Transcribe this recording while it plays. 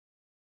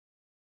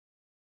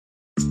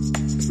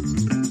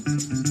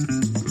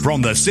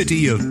From the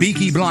city of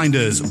Peaky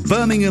Blinders,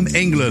 Birmingham,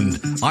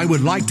 England, I would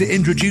like to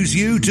introduce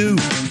you to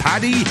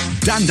Paddy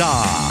Danda.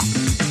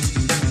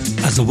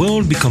 As the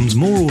world becomes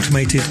more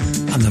automated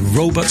and the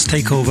robots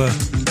take over,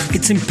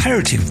 it's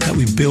imperative that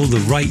we build the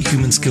right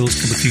human skills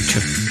for the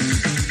future.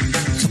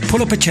 So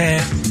pull up a chair,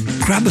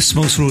 grab a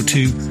samosa or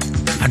two,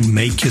 and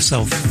make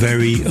yourself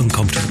very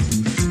uncomfortable.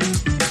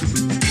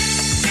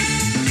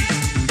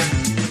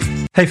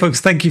 Hey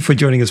folks, thank you for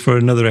joining us for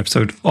another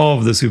episode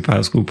of the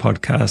Superpower School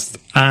podcast.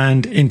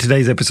 And in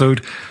today's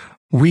episode,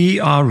 we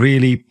are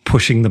really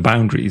pushing the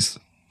boundaries.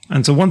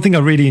 And so one thing I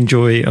really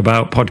enjoy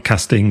about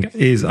podcasting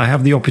is I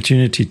have the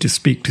opportunity to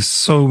speak to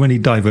so many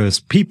diverse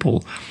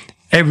people,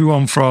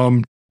 everyone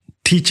from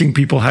teaching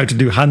people how to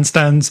do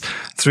handstands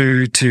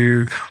through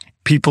to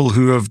people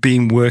who have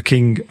been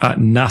working at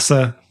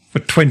NASA for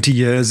 20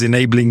 years,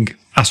 enabling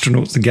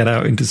astronauts to get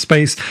out into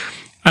space.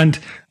 And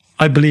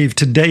I believe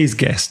today's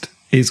guest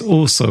is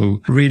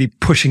also really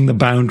pushing the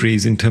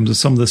boundaries in terms of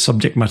some of the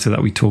subject matter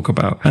that we talk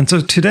about. And so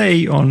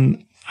today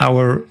on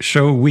our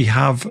show, we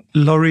have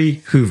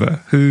Laurie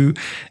Hoover, who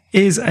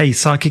is a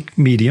psychic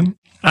medium,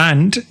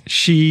 and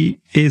she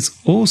is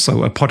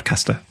also a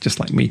podcaster, just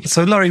like me.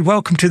 So Laurie,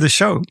 welcome to the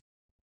show.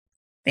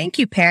 Thank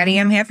you, Patty.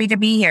 I'm happy to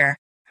be here.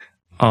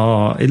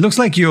 It looks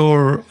like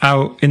you're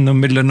out in the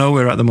middle of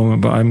nowhere at the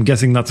moment, but I'm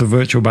guessing that's a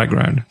virtual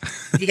background.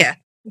 Yeah.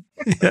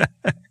 Yeah.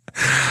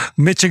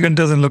 Michigan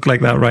doesn't look like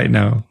that right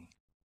now.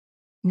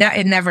 No,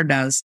 it never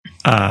does.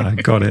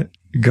 Got it.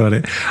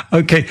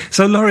 Okay.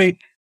 So Laurie,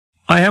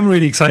 I am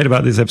really excited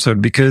about this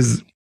episode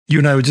because you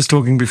and I were just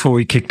talking before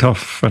we kicked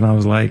off, and I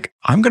was like,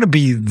 I'm going to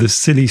be the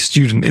silly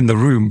student in the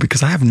room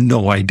because I have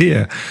no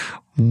idea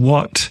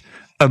what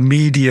a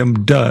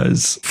medium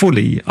does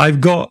fully. I've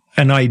got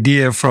an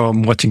idea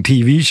from watching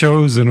TV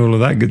shows and all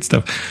of that good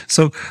stuff.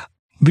 So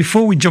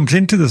before we jumped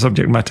into the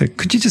subject matter,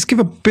 could you just give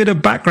a bit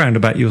of background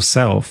about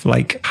yourself?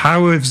 Like,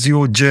 how has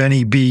your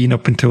journey been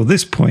up until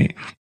this point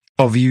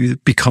of you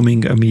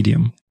becoming a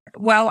medium?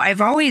 Well, I've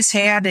always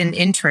had an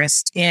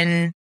interest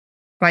in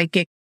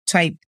psychic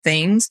type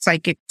things,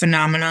 psychic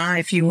phenomena,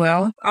 if you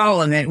will,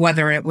 all of it,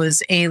 whether it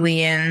was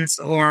aliens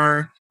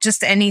or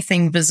just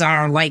anything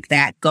bizarre like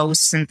that,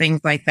 ghosts and things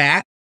like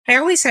that. I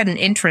always had an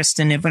interest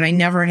in it, but I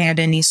never had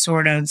any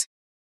sort of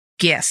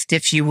gift,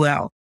 if you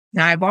will.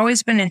 Now, I've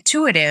always been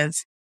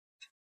intuitive,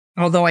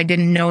 although I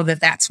didn't know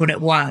that that's what it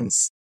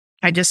was.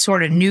 I just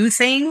sort of knew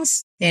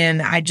things,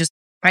 and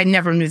I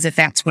never knew that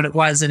that's what it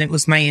was, and it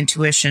was my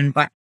intuition.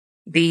 But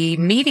the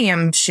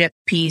mediumship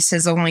piece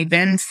has only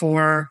been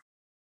for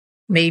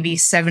maybe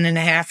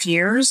 7.5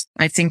 years.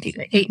 I think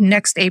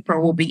next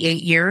April will be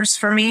 8 years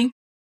for me.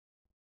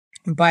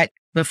 But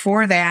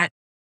before that,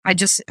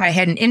 I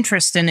had an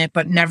interest in it,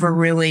 but never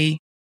really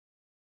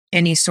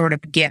any sort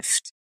of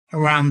gift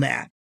around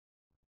that.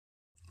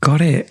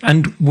 Got it.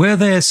 And were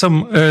there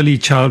some early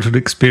childhood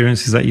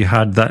experiences that you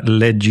had that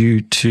led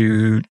you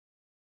to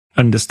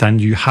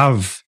understand you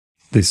have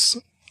this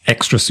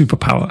extra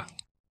superpower?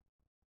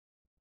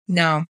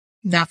 No,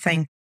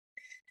 nothing.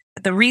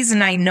 The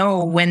reason I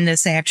know when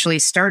this actually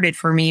started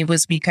for me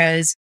was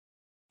because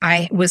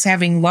I was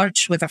having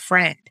lunch with a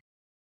friend,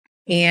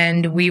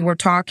 and we were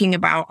talking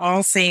about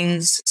all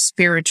things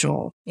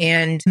spiritual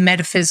and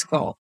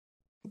metaphysical.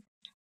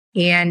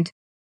 And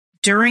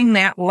during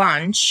that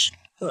lunch,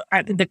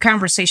 the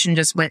conversation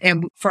just went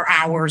for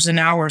hours and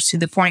hours, to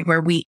the point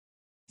where we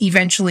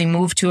eventually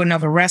moved to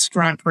another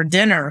restaurant for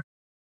dinner.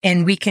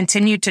 And we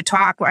continued to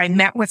talk. I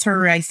met with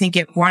her, I think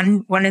at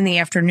 1 in the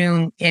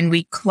afternoon, and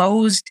we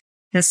closed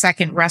the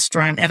second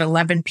restaurant at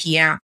 11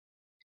 p.m.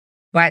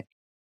 But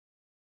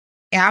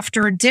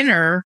after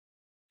dinner,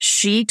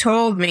 she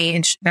told me,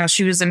 and now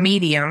she was a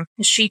medium,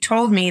 she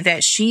told me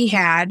that she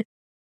had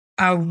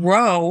a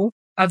row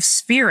of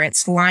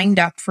spirits lined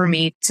up for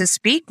me to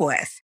speak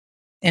with.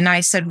 And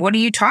I said, what are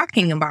you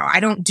talking about? I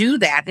don't do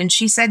that. And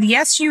she said,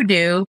 yes, you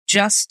do.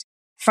 Just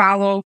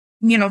follow,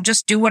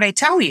 just do what I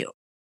tell you.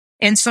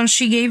 And so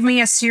she gave me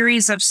a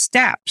series of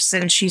steps,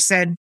 and she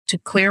said to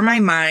clear my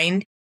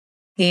mind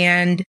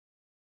and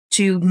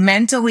to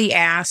mentally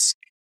ask,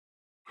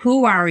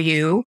 who are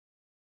you?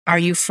 Are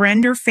you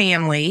friend or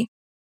family?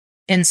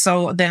 And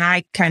so then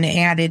I kind of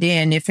added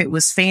in, if it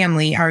was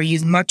family, are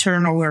you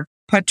maternal or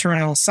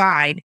paternal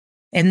side?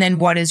 And then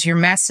what is your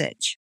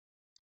message?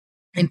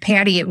 And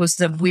Patty, it was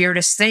the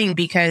weirdest thing,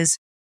 because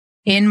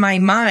in my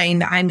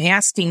mind, I'm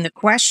asking the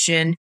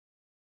question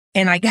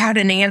and I got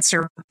an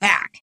answer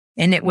back.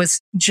 And it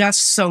was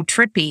just so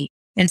trippy.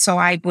 And so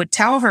I would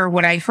tell her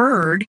what I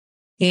heard.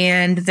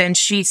 And then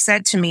she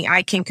said to me,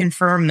 I can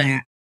confirm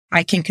that.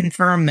 I can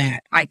confirm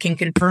that. I can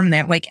confirm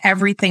that. Like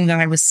everything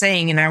that I was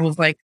saying. And I was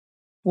like,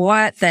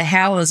 what the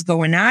hell is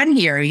going on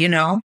here?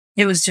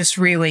 It was just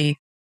really,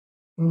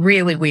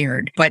 really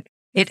weird. But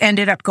it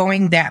ended up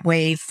going that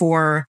way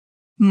for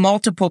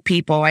multiple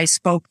people. I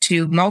spoke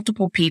to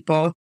multiple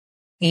people.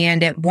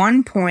 And at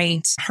one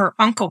point, her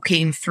uncle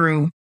came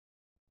through.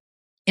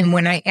 And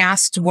when I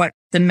asked what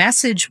the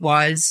message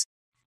was,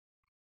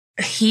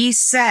 he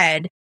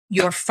said,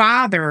 your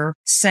father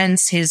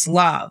sends his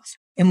love.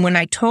 And when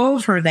I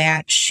told her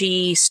that,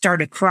 she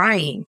started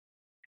crying.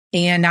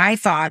 And I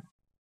thought,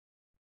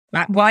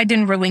 well, I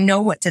didn't really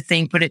know what to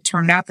think, but it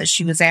turned out that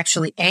she was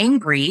actually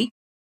angry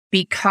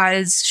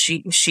because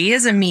she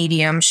is a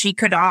medium. She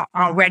could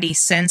already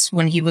sense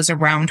when he was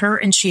around her,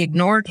 and she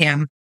ignored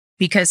him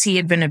because he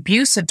had been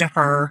abusive to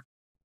her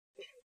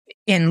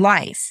in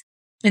life.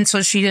 And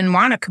so she didn't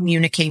want to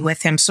communicate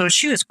with him. So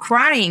she was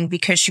crying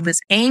because she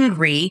was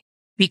angry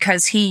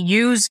because he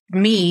used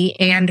me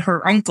and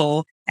her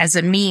uncle as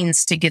a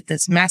means to get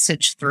this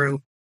message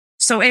through.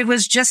 So it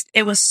was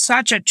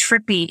such a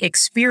trippy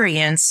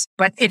experience,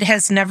 but it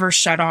has never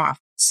shut off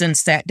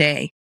since that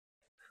day.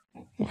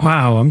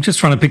 Wow. I'm just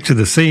trying to picture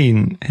the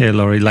scene here,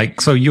 Laurie.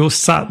 Like, so you're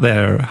sat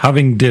there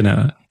having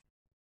dinner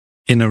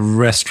in a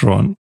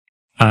restaurant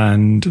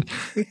and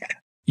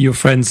your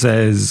friend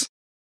says,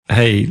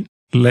 hey,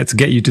 let's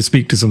get you to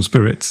speak to some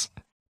spirits.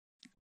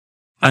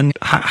 And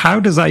how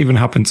does that even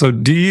happen? So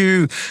do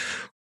you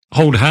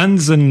hold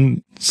hands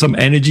and some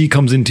energy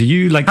comes into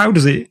you? Like, how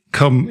does it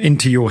come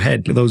into your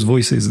head, those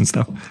voices and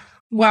stuff?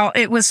 Well,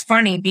 it was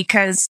funny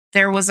because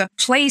there was a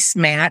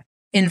placemat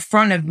in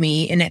front of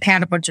me and it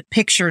had a bunch of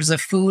pictures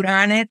of food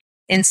on it.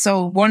 And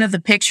so one of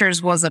the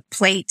pictures was a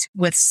plate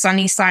with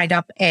sunny side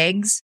up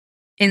eggs.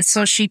 And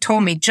so she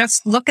told me,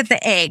 just look at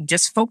the egg,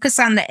 just focus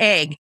on the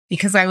egg,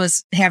 because I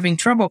was having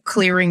trouble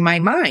clearing my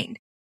mind.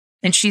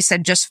 And she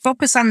said, just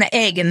focus on the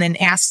egg and then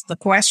ask the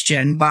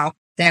question. Well,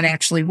 that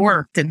actually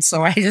worked. And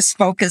so I just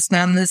focused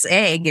on this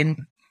egg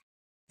and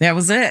that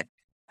was it.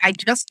 I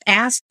just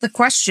asked the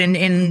question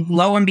and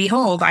lo and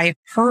behold, I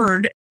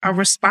heard a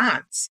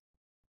response.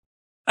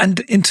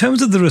 And in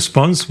terms of the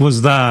response,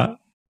 was that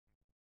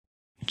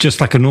just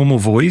like a normal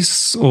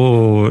voice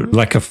or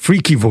like a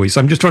freaky voice?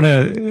 I'm just trying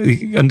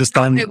to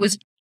understand.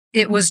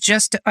 It was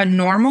just a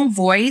normal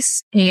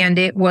voice, and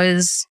it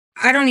was,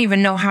 I don't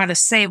even know how to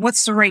say,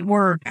 what's the right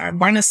word? I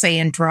want to say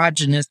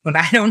androgynous, but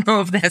I don't know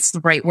if that's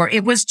the right word.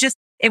 It was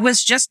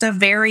just a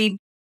very,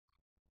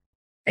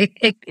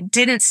 it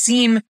didn't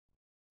seem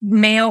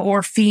male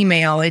or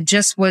female. It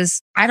just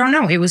was, I don't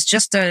know. It was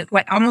just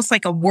almost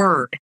like a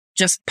word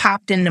just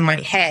popped into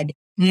my head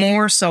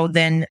more so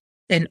than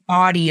an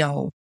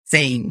audio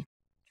thing.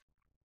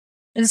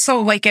 And so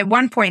like at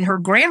one point her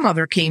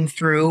grandmother came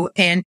through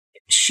and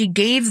she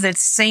gave the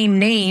same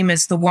name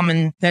as the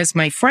woman as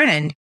my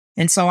friend.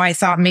 And so I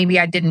thought maybe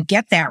I didn't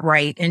get that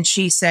right. And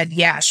she said,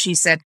 yeah, she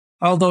said,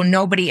 although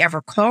nobody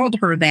ever called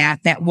her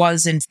that, that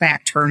was in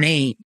fact her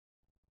name.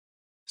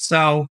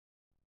 So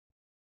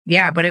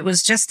yeah, but it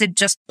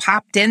just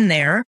popped in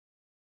there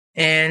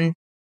and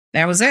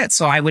that was it.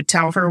 So I would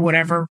tell her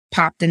whatever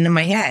popped into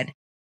my head.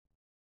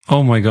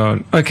 Oh my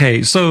God.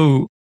 Okay.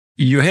 So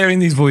you're hearing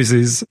these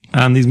voices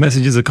and these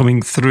messages are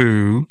coming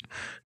through.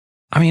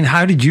 I mean,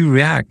 how did you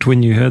react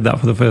when you heard that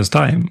for the first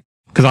time?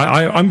 Because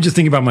I'm just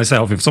thinking about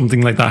myself. If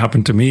something like that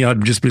happened to me,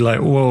 I'd just be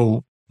like,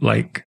 whoa,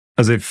 like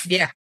as if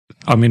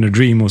I'm in a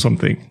dream or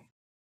something.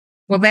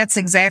 Well, that's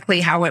exactly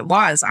how it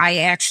was. I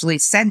actually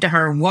said to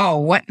her, whoa,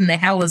 what in the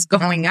hell is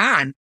going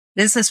on?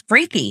 This is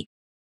freaky.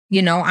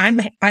 You know,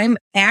 I'm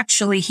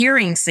actually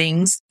hearing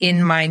things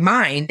in my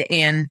mind,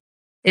 and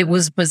it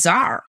was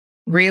bizarre,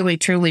 really,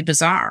 truly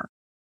bizarre.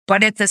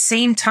 But at the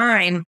same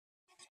time,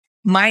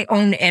 my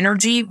own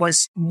energy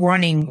was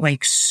running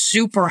like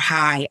super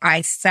high.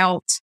 I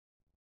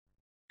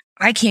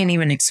can't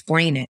even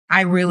explain it.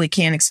 I really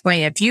can't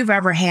explain it. If you've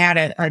ever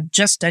had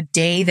just a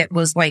day that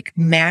was like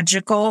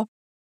magical,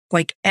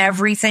 like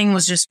everything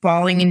was just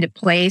falling into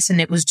place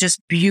and it was just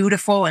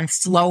beautiful and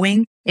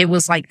flowing, it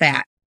was like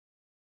that.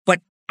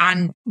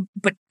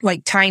 But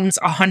like times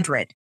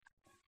 100.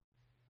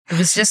 It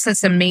was just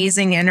this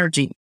amazing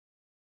energy.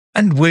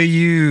 And were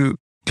you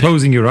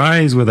closing your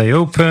eyes? Were they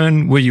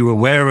open? Were you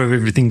aware of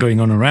everything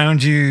going on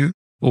around you?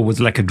 Or was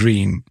it like a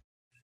dream?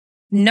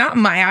 No,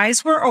 my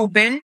eyes were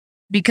open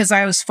because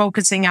I was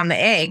focusing on the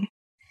egg.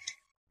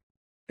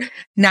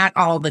 Not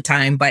all the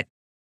time, but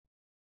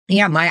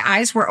yeah, my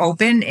eyes were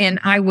open and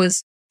I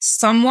was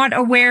somewhat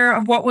aware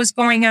of what was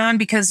going on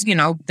because, you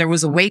know, there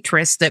was a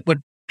waitress that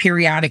would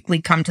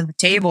periodically come to the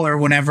table or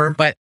whatever.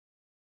 But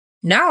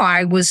no,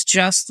 I was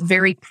just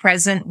very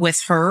present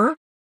with her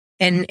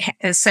and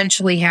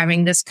essentially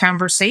having this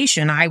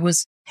conversation. I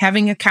was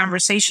having a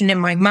conversation in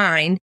my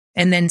mind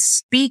and then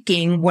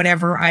speaking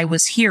whatever I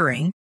was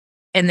hearing.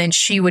 And then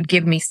she would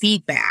give me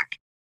feedback.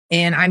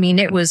 And I mean,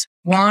 it was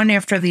one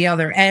after the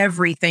other.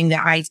 Everything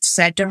that I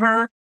said to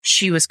her,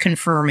 she was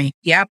confirming.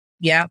 Yep.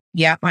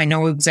 I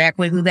know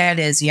exactly who that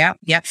is. Yep.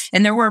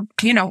 And there were,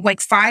 you know, like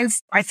five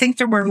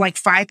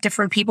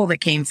different people that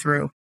came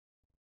through.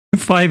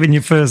 5 in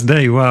your first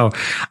day. Wow.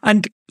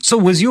 And so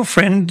was your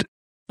friend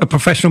a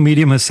professional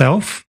medium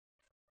herself?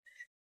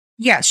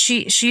 Yes,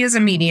 she is a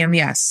medium.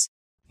 Yes.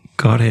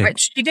 Got it.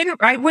 But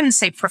I wouldn't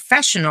say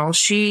professional.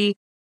 She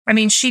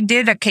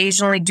did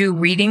occasionally do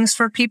readings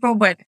for people,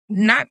 but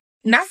not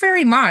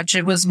very much.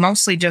 It was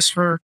mostly just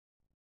for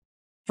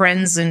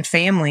friends and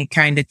family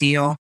kind of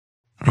deal.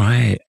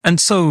 Right. And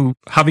so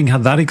having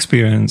had that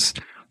experience,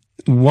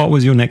 what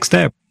was your next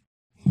step?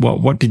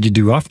 What did you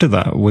do after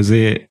that? Was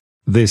it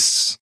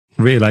this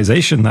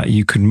realization that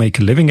you could make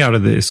a living out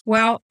of this?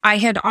 Well, I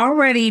had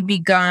already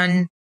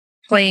begun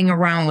playing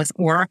around with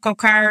oracle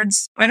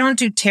cards. I don't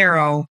do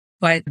tarot,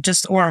 but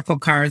just oracle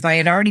cards. I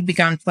had already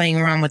begun playing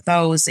around with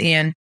those,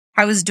 and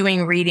I was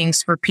doing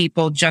readings for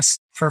people just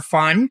for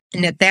fun.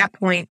 And at that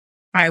point,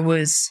 I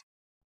was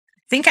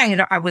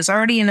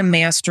already in a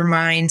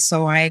mastermind,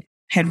 so I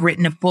had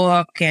written a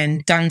book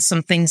and done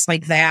some things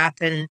like that.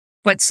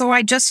 But so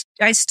I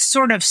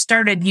sort of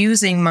started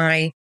using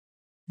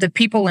the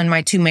people in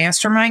my 2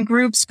 mastermind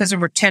groups, because there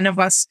were 10 of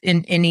us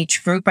in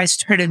each group. I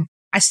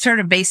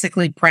started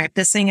basically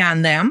practicing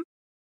on them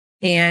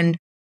and,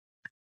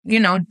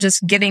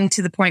 just getting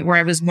to the point where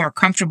I was more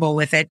comfortable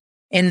with it.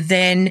 And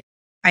then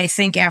I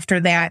think after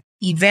that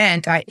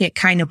event, it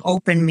kind of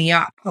opened me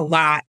up a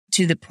lot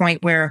to the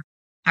point where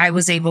I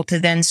was able to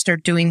then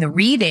start doing the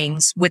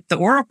readings with the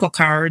oracle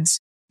cards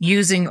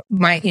using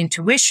my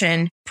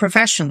intuition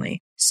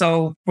professionally.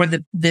 So for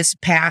this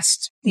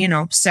past,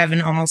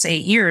 7, almost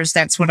 8 years,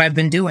 that's what I've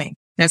been doing.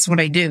 That's what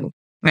I do.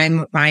 I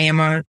am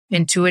an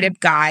intuitive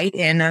guide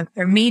and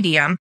a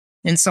medium.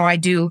 And so I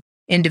do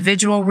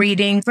individual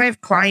readings. I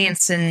have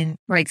clients in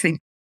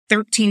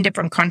 13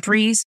 different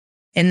countries.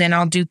 And then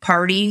I'll do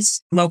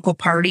parties, local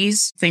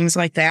parties, things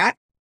like that.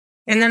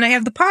 And then I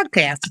have the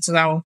podcast.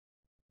 So,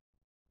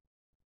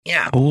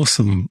 yeah.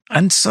 Awesome.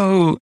 And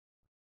so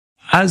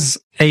as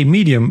a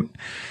medium,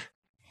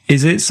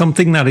 is it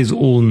something that is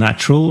all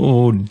natural,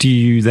 or do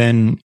you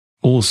then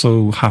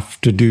also have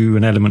to do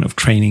an element of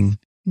training?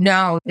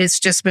 No, it's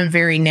just been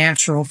very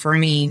natural for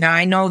me. Now,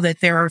 I know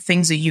that there are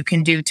things that you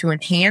can do to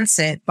enhance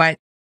it, but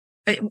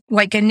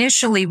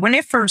initially, when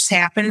it first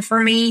happened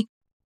for me,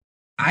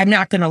 I'm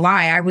not going to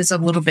lie, I was a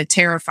little bit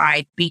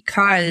terrified,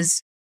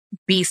 because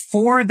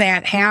before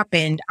that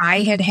happened,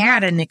 I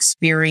had an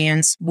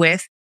experience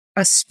with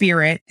a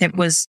spirit that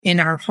was in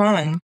our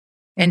home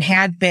and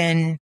had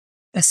been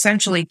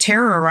essentially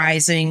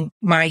terrorizing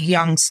my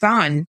young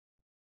son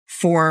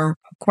for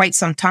quite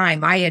some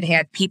time. I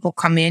had people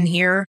come in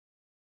here,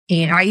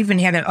 and I even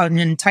had an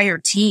entire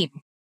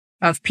team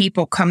of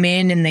people come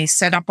in, and they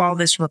set up all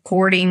this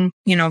recording,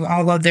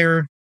 all of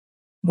their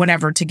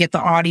whatever, to get the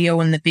audio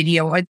and the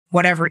video,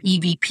 whatever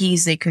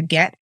EVPs they could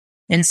get.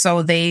 And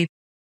so they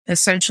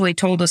essentially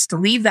told us to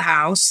leave the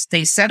house.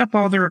 They set up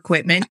all their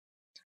equipment.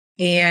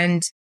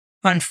 And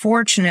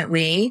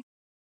unfortunately,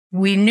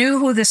 we knew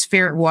who the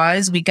spirit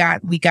was. We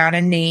got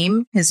a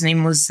name. His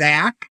name was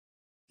Zach.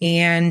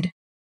 And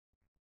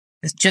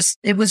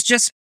it was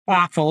just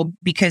awful,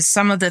 because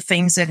some of the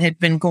things that had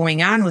been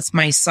going on with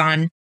my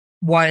son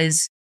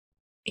was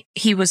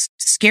he was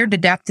scared to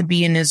death to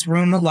be in his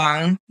room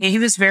alone. He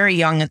was very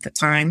young at the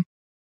time.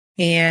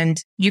 And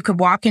you could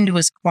walk into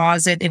his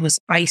closet. It was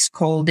ice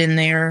cold in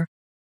there.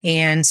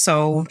 And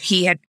so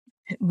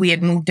we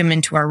had moved him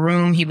into our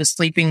room. He was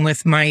sleeping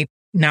with my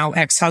now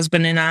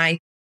ex-husband and I.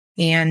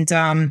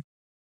 And,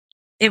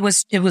 it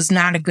was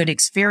not a good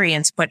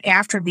experience. But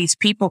after these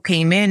people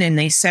came in and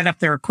they set up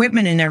their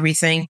equipment and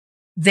everything,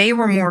 they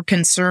were more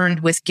concerned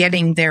with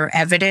getting their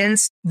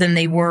evidence than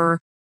they were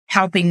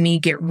helping me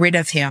get rid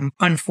of him,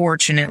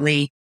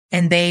 unfortunately.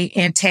 And they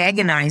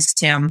antagonized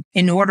him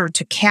in order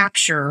to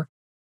capture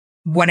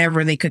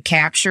whatever they could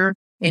capture.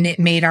 And it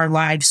made our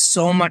lives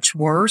so much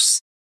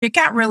worse. It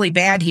got really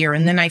bad here.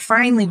 And then I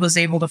finally was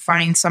able to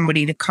find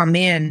somebody to come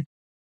in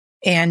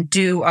and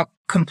do a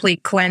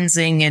complete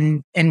cleansing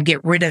and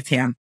get rid of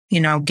him,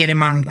 get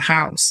him out of the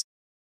house.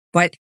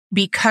 But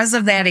because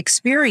of that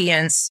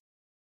experience,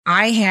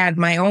 I had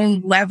my own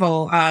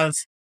level of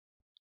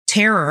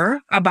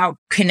terror about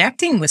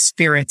connecting with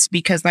spirits,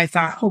 because I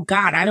thought, oh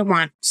God, I don't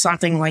want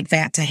something like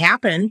that to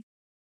happen.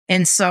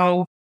 And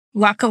so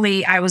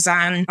luckily I was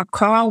on a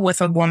call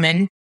with a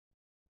woman,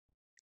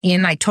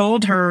 and I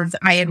told her that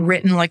I had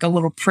written a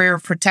little prayer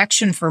of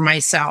protection for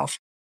myself.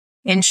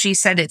 And she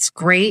said, it's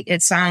great.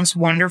 It sounds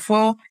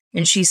wonderful.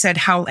 And she said,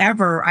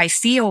 however, I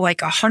feel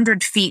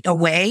 100 feet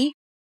away,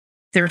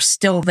 they're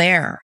still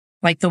there.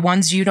 The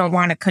ones you don't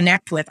want to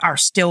connect with are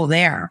still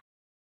there.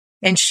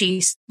 And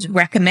she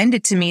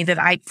recommended to me that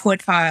I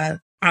put a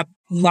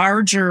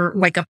larger,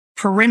 a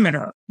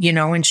perimeter,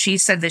 and she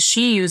said that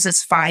she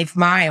uses 5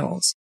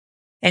 miles.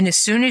 And as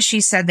soon as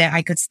she said that,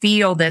 I could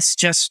feel this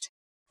just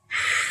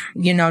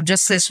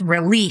this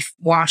relief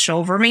wash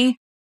over me.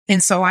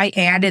 And so I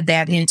added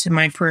that into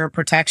my prayer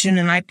protection,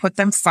 and I put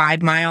them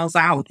 5 miles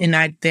out, and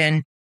I've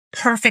been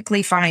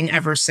perfectly fine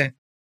ever since.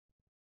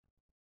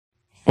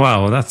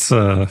 Wow, that's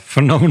a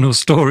phenomenal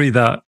story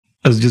that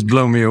has just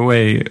blown me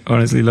away,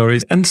 honestly, Laurie.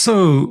 And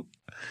so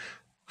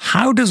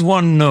how does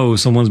one know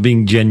someone's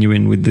being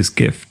genuine with this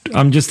gift?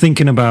 I'm just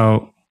thinking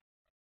about,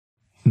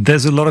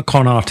 there's a lot of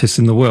con artists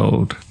in the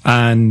world,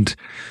 and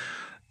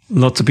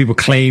lots of people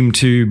claim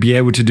to be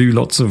able to do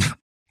lots of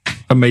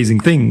amazing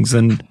things.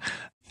 And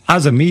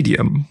as a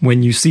medium,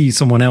 when you see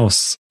someone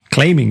else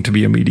claiming to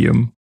be a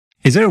medium,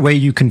 is there a way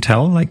you can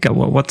tell?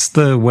 What's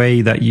the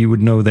way that you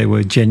would know they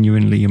were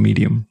genuinely a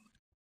medium?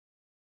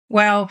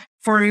 Well,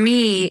 for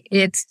me,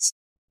 it's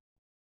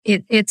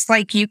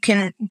like you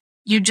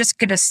just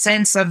get a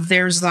sense of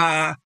there's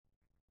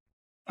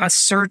a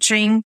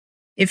searching,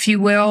 if you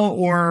will,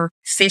 or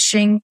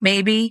fishing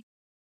maybe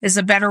is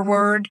a better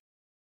word,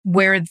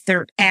 where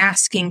they're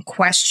asking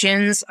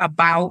questions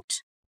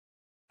about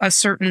a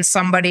certain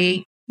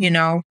somebody,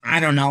 I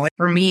don't know.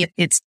 For me,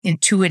 it's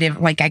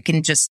intuitive. Like I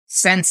can just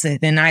sense it.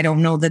 And I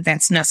don't know that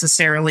that's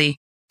necessarily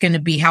going to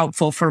be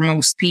helpful for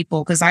most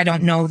people because I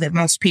don't know that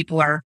most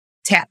people are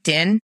tapped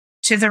in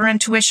to their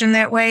intuition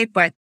that way.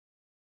 But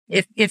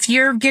if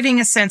you're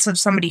getting a sense of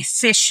somebody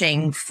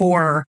fishing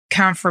for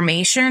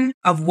confirmation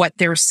of what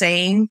they're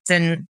saying,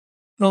 then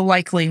the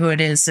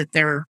likelihood is that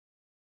they're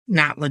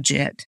not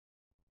legit.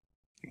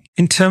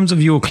 In terms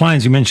of your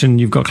clients, you mentioned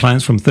you've got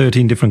clients from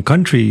 13 different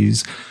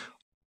countries.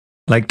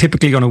 Like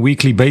typically on a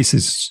weekly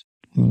basis,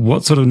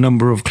 what sort of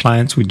number of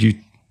clients would you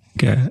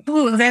get?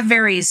 Ooh, that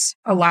varies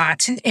a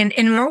lot. And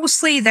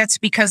mostly that's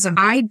because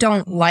I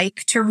don't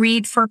like to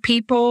read for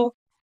people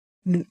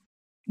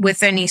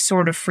with any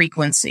sort of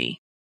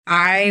frequency.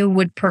 I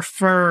would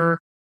prefer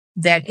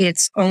that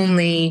it's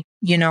only,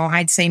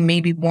 I'd say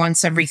maybe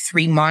once every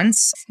 3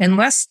 months.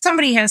 Unless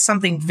somebody has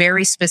something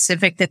very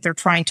specific that they're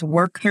trying to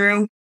work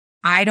through,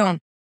 I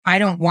don't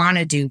want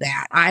to do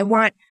that.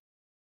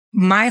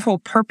 My whole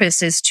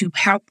purpose is to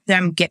help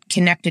them get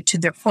connected to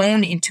their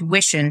own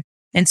intuition.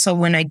 And so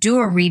when I do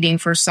a reading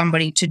for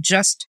somebody, to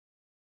just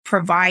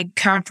provide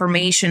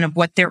confirmation of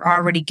what they're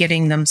already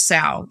getting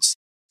themselves.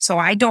 So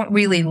I don't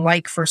really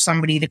like for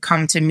somebody to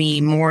come to me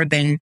more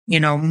than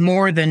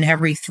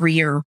every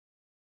 3 or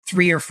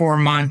 4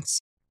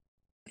 months.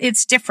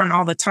 It's different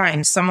all the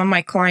time. Some of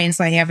my clients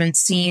I haven't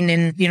seen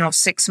in,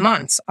 6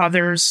 months.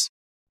 Others,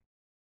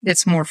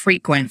 it's more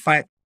frequent,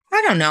 but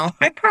I don't know.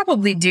 I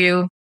probably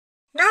do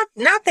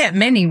not that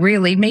many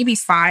really, maybe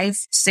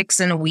 5, 6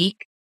 in a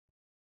week.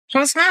 So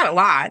it's not a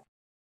lot.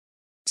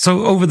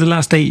 So over the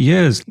last 8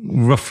 years,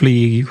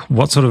 roughly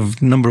what sort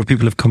of number of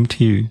people have come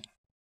to you?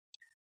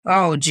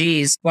 Oh,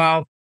 geez.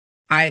 Well,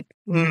 I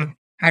don't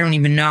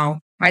even know.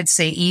 I'd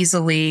say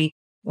easily,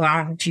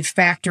 well, if you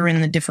factor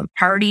in the different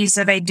parties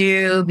that I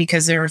do,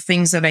 because there are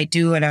things that I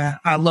do at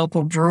a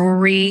local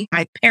brewery.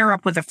 I pair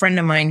up with a friend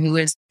of mine who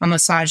is a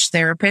massage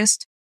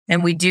therapist,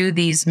 and we do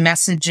these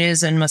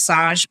messages and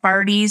massage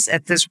parties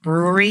at this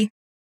brewery.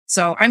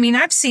 So,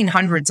 I've seen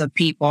hundreds of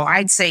people.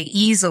 I'd say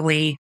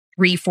easily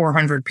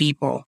 300-400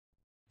 people.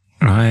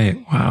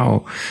 Right.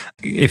 Wow.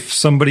 If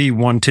somebody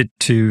wanted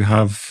to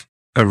have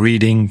a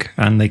reading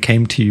and they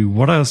came to you,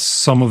 what are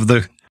some of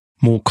the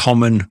more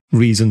common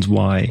reasons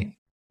why?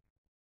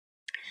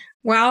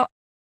 Well,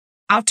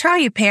 I'll tell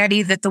you,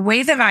 Patty, that the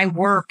way that I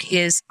work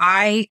is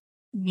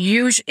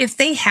if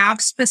they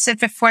have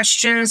specific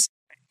questions,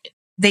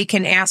 they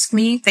can ask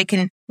me. They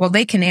can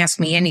ask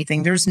me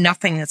anything. There's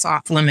nothing that's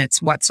off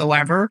limits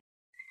whatsoever.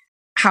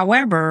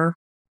 However,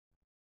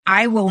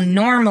 I will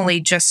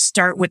normally just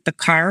start with the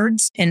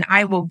cards and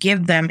I will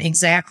give them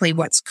exactly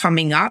what's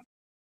coming up.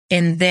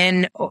 And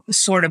then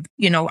sort of,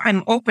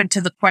 I'm open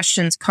to the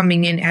questions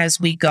coming in as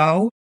we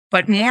go.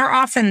 But more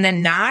often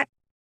than not,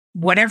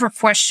 whatever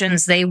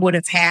questions they would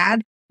have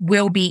had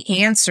will be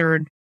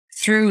answered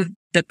through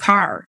the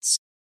cards.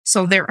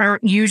 So there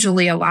aren't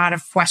usually a lot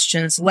of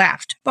questions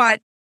left.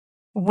 But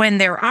when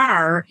there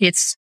are,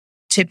 it's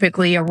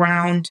typically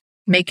around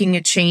making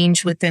a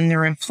change within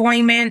their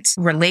employment,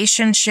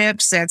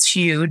 relationships. That's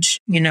huge.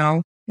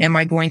 Am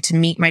I going to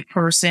meet my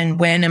person?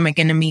 When am I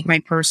going to meet my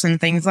person?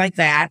 Things like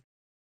that.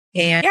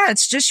 And yeah,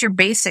 it's just your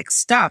basic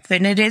stuff.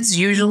 And it is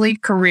usually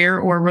career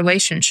or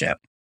relationship.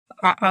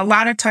 A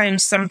lot of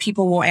times, some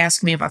people will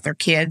ask me about their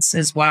kids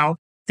as well,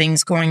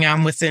 things going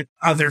on with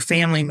other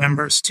family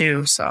members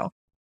too. So.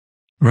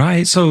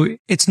 Right. So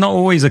it's not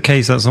always a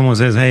case that someone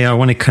says, hey, I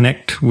want to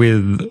connect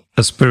with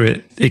a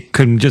spirit. It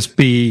can just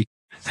be,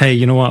 hey,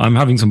 you know what? I'm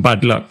having some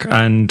bad luck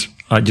and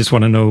I just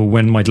want to know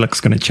when my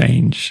luck's going to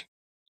change.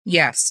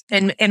 Yes.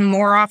 And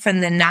more often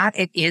than not,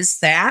 it is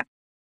that.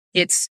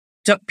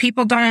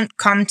 People don't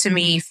come to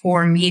me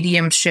for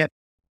mediumship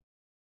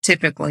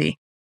typically.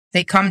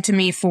 They come to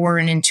me for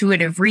an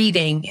intuitive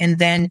reading. And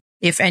then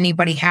if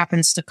anybody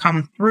happens to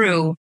come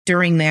through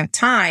during that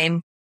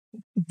time,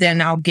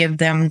 then I'll give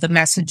them the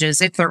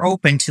messages if they're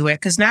open to it.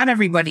 Because not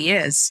everybody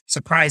is,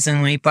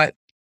 surprisingly. But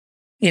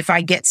if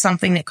I get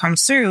something that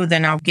comes through,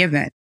 then I'll give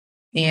it.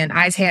 And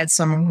I've had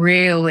some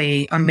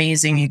really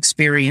amazing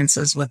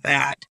experiences with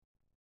that.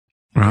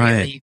 Right.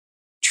 Really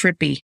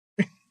trippy.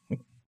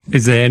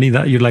 Is there any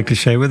that you'd like to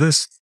share with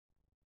us?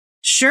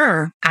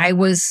 Sure. I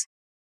was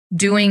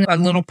doing a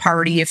little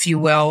party, if you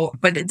will,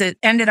 but it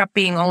ended up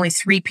being only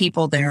 3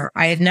 people there.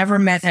 I had never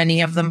met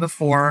any of them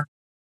before.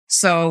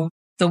 So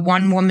the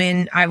one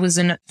woman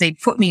they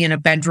put me in a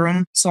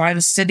bedroom. So I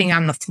was sitting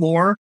on the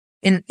floor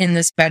in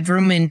this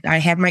bedroom and I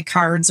had my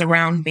cards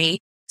around me.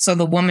 So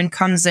the woman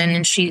comes in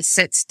and she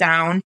sits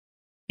down.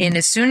 And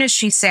as soon as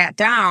she sat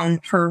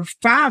down, her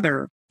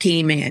father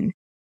came in.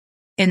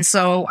 And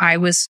so I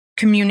was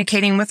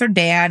communicating with her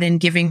dad and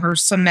giving her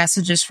some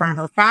messages from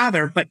her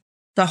father. But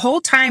the whole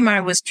time I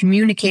was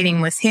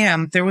communicating with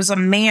him, there was a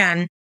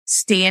man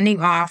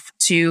standing off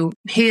to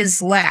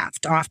his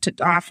left,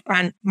 off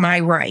on my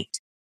right.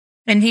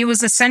 And he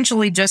was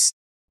essentially just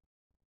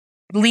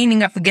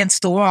leaning up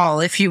against the wall,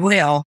 if you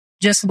will,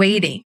 just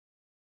waiting.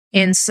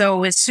 And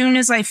so as soon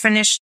as I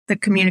finished the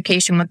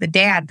communication with the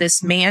dad,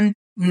 this man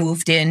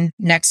moved in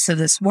next to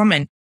this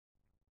woman.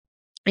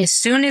 As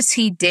soon as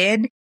he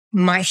did,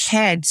 my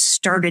head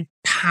started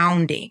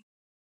pounding.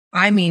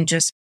 I mean,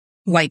 just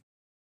like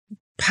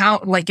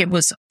it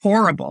was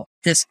horrible.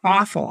 This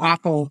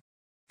awful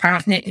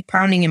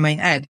pounding in my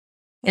head.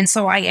 And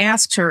so I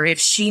asked her if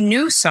she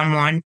knew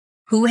someone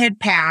who had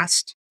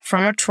passed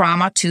from a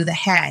trauma to the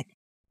head.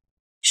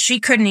 She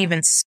couldn't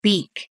even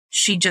speak.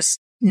 She just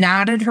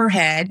nodded her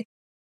head.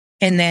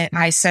 And then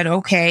I said,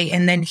 okay.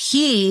 And then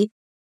he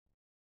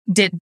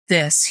did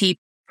this. He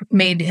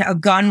made a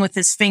gun with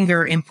his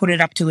finger and put it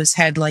up to his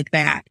head like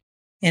that.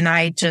 And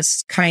I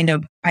just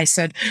I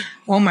said,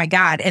 oh my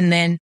God. And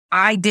then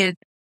I did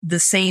the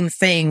same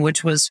thing,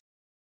 which was,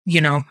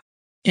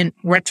 in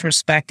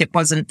retrospect, it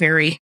wasn't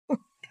very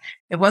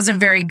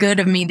good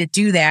of me to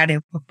do that,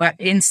 but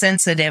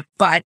insensitive,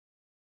 but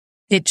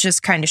it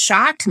just kind of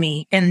shocked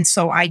me. And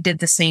so I did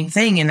the same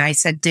thing. And I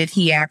said, did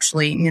he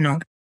actually,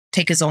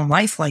 take his own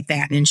life like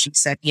that? And she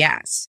said,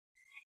 yes.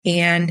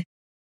 And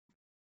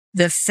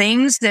the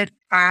things that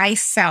I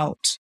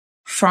felt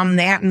from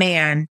that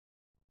man,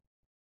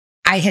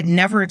 I had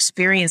never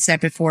experienced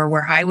that before,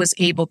 where I was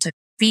able to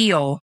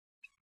feel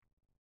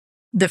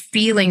the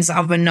feelings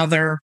of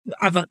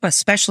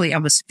especially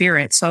of a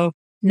spirit. So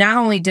not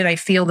only did I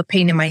feel the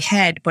pain in my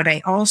head, but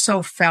I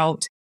also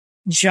felt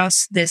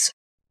just this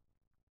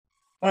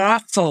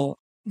awful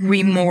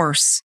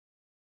remorse,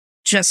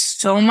 just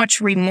so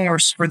much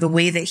remorse for the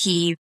way that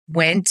he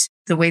went,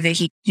 the way that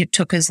he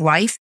took his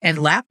life and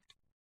left.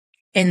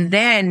 And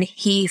then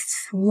he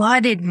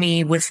flooded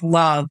me with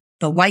love,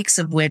 the likes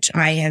of which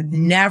I have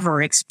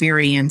never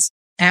experienced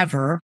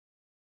ever.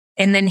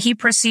 And then he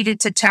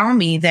proceeded to tell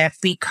me that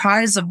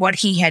because of what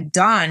he had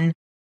done,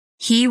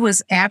 he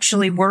was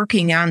actually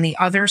working on the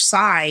other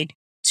side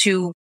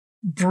to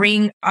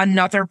bring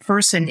another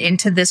person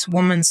into this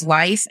woman's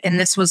life. And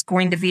this was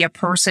going to be a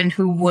person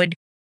who would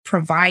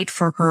provide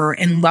for her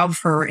and love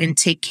her and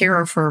take care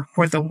of her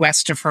for the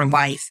rest of her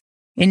life.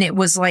 And it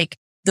was like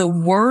the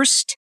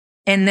worst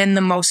and then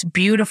the most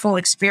beautiful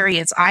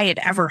experience I had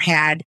ever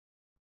had,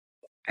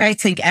 I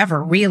think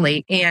ever,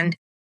 really. And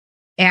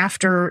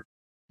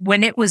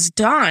when it was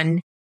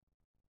done,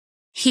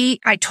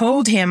 I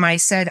told him, I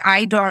said,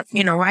 I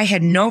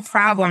had no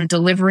problem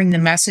delivering the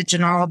message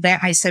and all of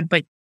that. I said,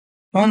 but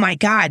oh my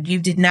God, you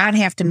did not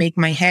have to make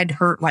my head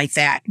hurt like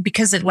that,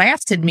 because it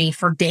lasted me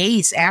for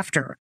days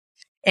after.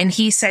 And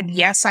he said,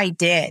 yes, I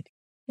did.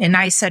 And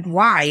I said,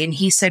 why? And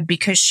he said,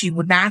 because she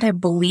would not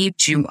have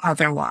believed you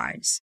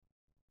otherwise.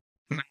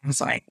 And I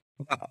was like,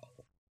 wow.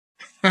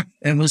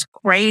 It was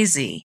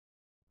crazy.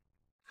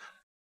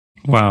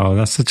 Wow,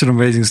 that's such an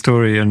amazing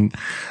story. And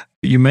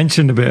you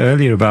mentioned a bit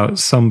earlier about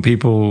some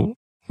people,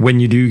 when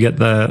you do get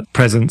the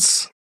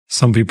presence,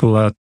 some people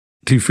are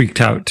too freaked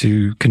out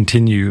to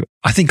continue.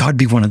 I think I'd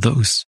be one of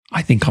those.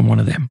 I think I'm one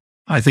of them.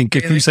 I think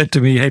if you said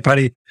to me, hey,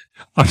 Patty,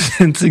 I'm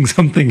sensing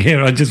something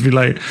here, I'd just be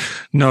like,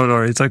 no,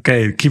 Laurie, it's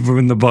okay. Keep her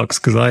in the box,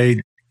 because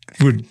I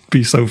would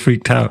be so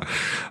freaked out.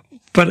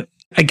 But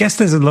I guess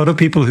there's a lot of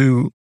people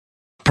who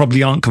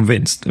probably aren't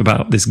convinced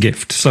about this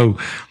gift. So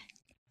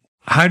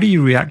how do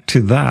you react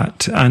to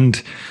that?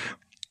 And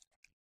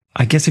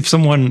I guess if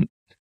someone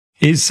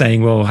is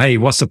saying, well, hey,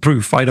 what's the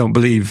proof? I don't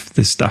believe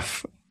this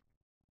stuff.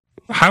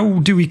 How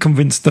do we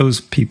convince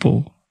those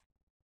people?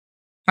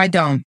 I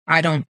don't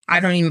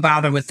even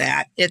bother with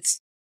that.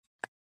 It's,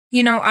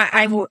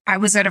 I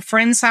was at a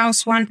friend's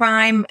house one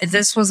time.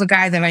 This was a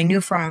guy that I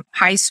knew from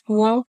high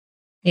school,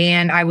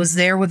 and I was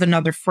there with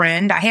another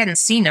friend. I hadn't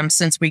seen him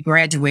since we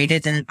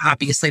graduated, and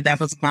obviously that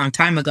was a long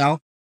time ago.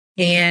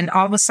 And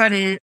all of a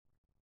sudden,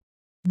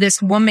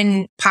 this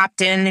woman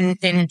popped in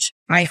and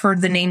I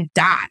heard the name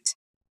Dot.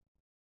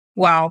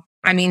 Well,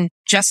 I mean,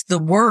 just the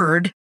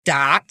word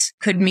Dot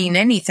could mean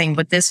anything,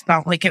 but this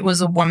felt like it was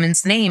a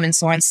woman's name. And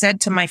so I said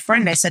to my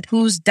friend, I said,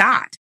 who's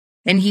Dot?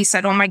 And he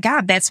said, oh my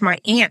God, that's my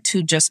aunt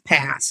who just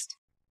passed.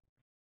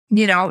 And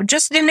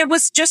it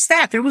was just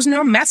that. There was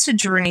no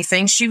message or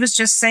anything. She was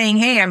just saying,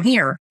 hey, I'm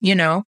here,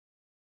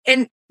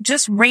 and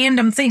just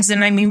random things.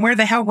 And I mean, where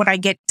the hell would I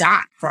get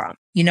Dot from,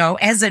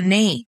 as a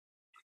name?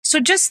 So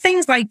just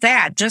things like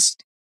that,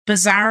 just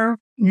bizarre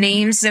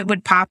names that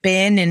would pop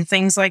in and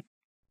things like,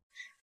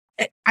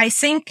 I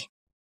think,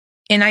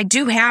 and I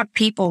do have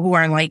people who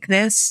are like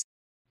this,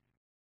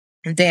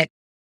 that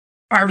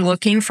are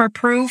looking for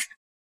proof.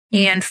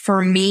 And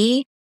for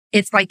me,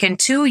 it's like,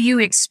 until you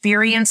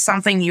experience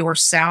something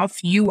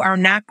yourself, you are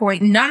not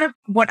none of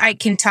what I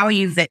can tell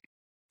you that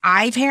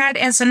I've had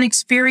as an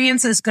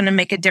experience is going to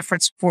make a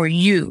difference for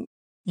you.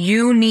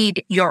 You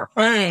need your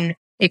own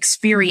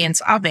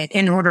experience of it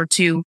in order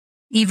to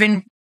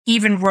even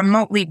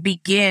remotely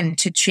begin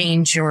to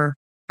change your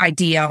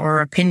idea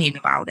or opinion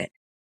about it.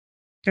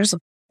 There's a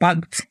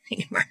bug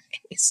in my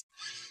face.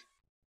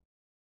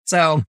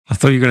 So I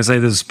thought you were going to say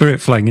there's a spirit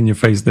flying in your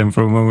face then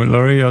for a moment,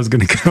 Laurie. I was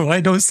going to go,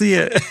 I don't see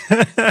it.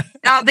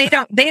 No, they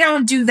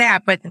don't do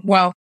that. But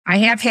well, I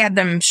have had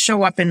them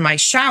show up in my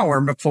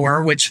shower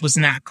before, which was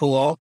not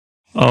cool.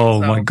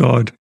 Oh my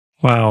God.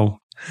 Wow.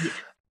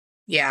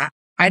 Yeah.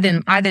 I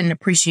didn't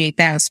appreciate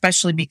that,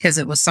 especially because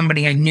it was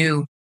somebody I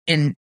knew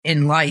in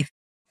life.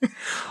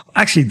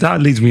 Actually,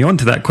 that leads me on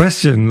to that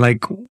question.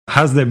 Like,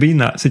 has there been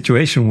that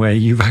situation where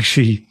you've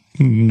actually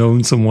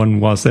known someone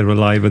whilst they're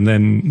alive and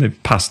then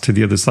they've passed to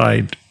the other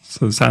side?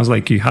 So it sounds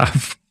like you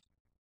have.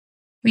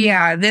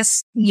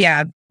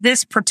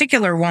 This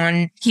particular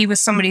one, he was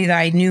somebody that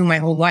I knew my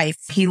whole life.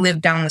 He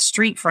lived down the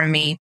street from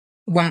me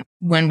when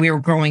we were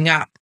growing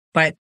up.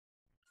 But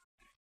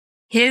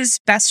his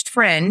best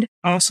friend,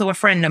 also a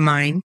friend of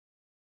mine,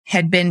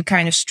 had been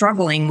kind of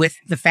struggling with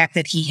the fact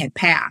that he had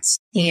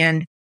passed.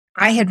 And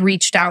I had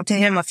reached out to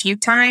him a few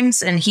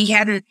times, and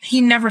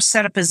he never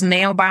set up his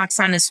mailbox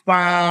on his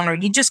phone, or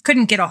you just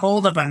couldn't get a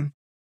hold of him.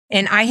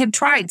 And I had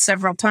tried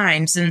several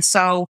times. And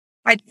so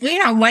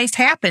life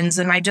happens,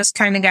 and I just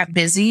kind of got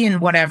busy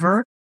and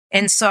whatever.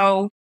 And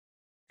so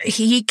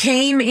he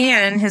came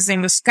in, his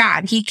name was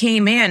Scott. He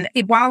came in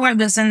while I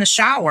was in the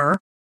shower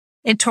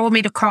and told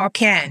me to call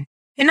Ken.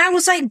 And I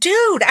was like,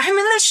 dude, I'm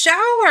in the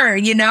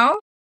shower,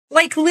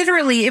 Like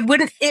literally, it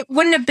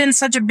wouldn't have been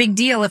such a big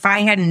deal if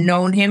I hadn't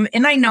known him.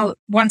 And I know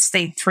once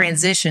they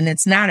transition,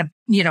 it's not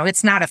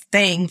a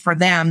thing for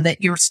them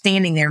that you're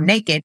standing there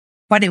naked,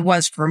 but it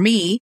was for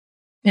me.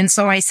 And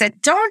so I said,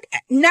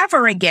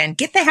 never again,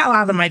 get the hell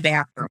out of my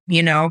bathroom,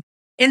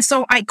 And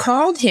so I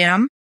called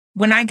him.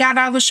 When I got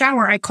out of the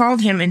shower, I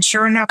called him, and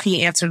sure enough,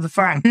 he answered the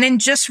phone. And then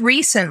just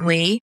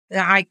recently,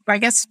 I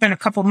guess it's been a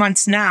couple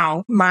months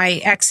now,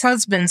 my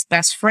ex-husband's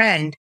best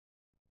friend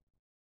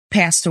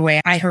passed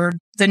away. I heard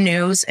the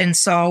news, and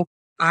so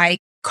I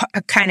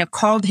kind of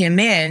called him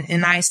in,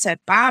 and I said,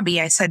 Bobby,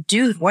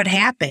 dude, what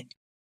happened?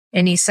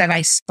 And he said,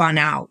 I spun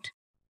out.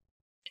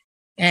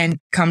 And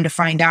come to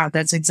find out,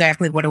 that's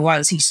exactly what it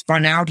was. He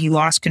spun out, he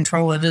lost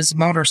control of his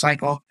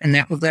motorcycle, and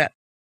that was it.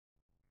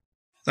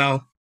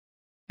 So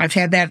I've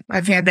had that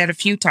a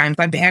few times.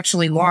 I've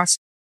actually lost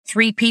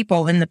 3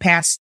 people in the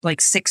past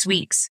 6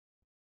 weeks.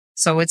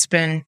 So it's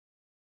been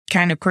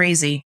kind of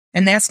crazy.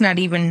 And that's not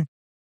even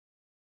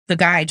the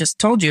guy I just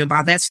told you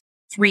about. That's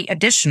 3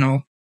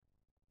 additional.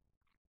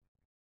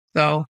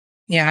 So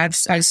yeah,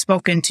 I've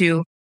spoken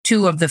to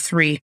 2 of the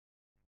 3.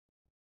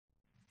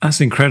 That's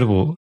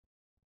incredible.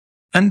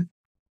 And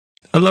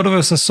a lot of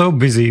us are so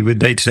busy with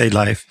day-to-day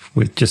life,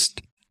 with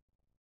just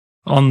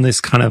on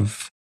this kind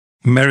of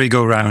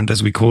merry-go-round,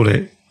 as we call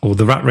it, or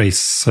the rat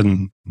race,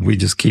 and we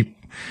just keep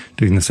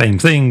doing the same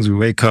things. We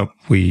wake up,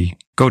 we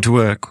go to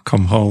work,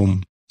 come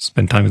home,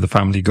 spend time with the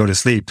family, go to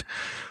sleep.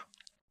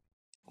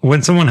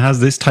 When someone has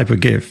this type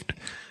of gift,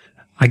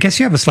 I guess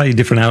you have a slightly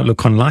different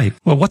outlook on life.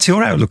 Well, what's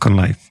your outlook on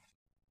life?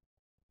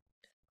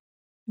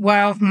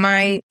 Well,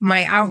 my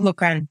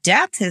outlook on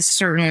death has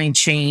certainly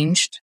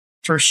changed,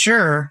 for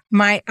sure.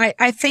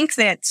 I think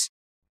that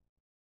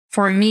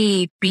for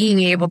me, being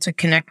able to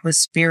connect with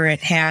spirit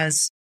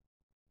has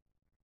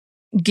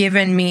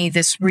given me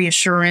this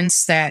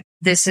reassurance that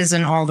this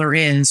isn't all there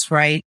is,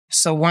 right?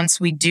 So once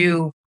we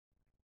do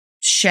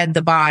shed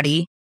the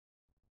body,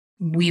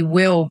 we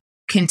will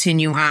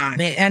continue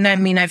on. And I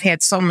mean, I've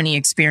had so many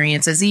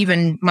experiences,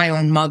 even my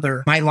own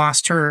mother. I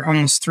lost her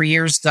almost 3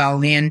 years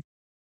ago, and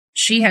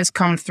she has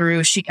come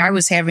through. I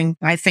was having,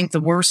 I think, the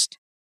worst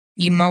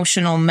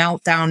emotional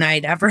meltdown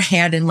I'd ever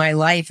had in my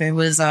life. It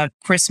was a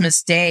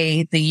Christmas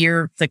Day,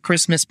 the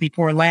Christmas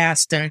before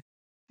last, and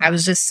I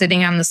was just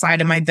sitting on the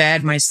side of my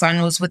bed. My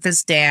son was with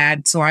his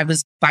dad, so I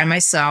was by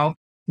myself,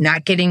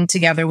 not getting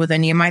together with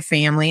any of my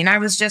family. And I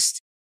was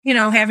just,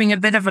 having a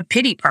bit of a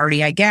pity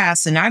party, I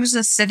guess. And I was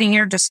just sitting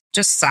here just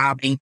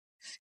sobbing.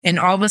 And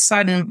all of a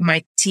sudden,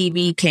 my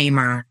TV came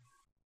on.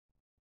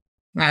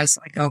 I was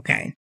like,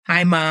 okay,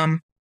 hi,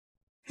 Mom,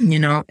 and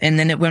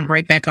then it went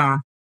right back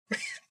on.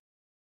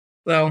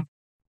 So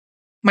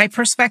my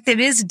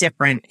perspective is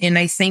different. And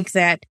I think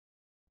that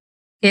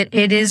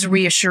it is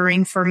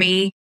reassuring for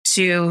me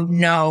to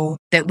know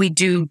that we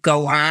do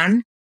go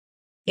on.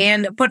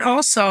 But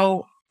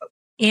also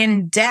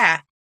in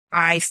death,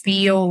 I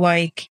feel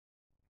like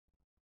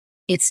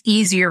it's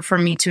easier for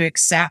me to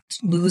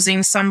accept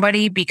losing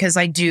somebody because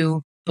I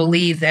do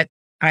believe that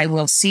I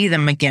will see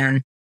them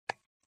again.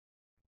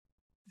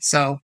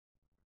 So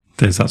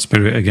there's that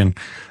spirit again.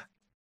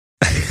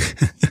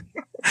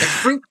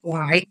 Fruit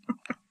fly.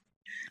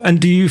 And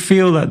do you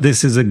feel that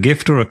this is a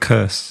gift or a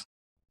curse?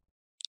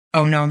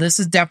 Oh no, this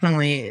is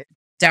definitely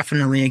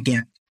a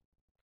gift.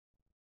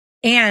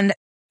 And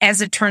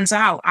as it turns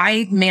out,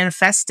 I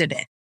manifested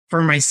it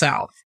for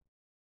myself.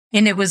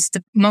 And it was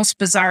the most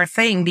bizarre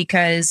thing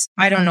because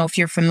I don't know if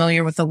you're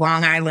familiar with the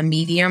Long Island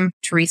medium,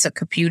 Teresa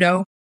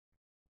Caputo.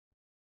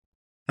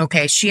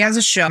 Okay, she has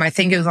a show. I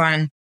think it was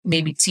on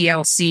maybe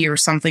TLC or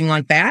something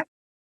like that.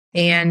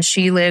 And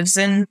she lives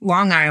in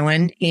Long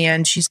Island,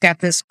 and she's got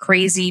this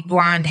crazy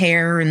blonde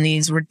hair and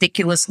these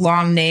ridiculous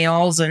long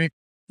nails and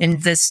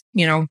this,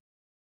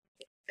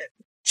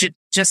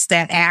 just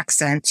that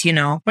accent,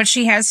 But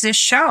she has this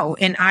show,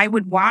 and I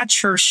would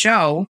watch her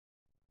show,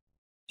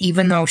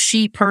 even though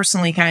she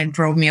personally kind of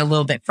drove me a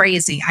little bit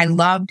crazy, I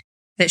loved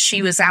that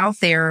she was out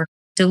there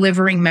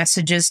delivering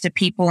messages to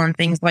people and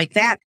things like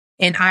that.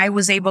 And I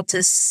was able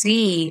to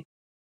see,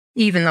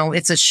 even though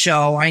it's a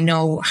show, I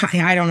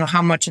don't know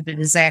how much of it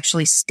is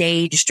actually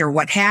staged or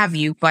what have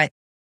you, but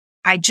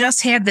I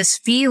just had this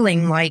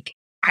feeling like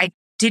I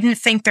didn't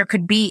think there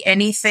could be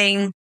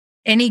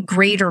any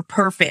greater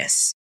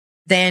purpose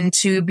than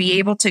to be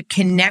able to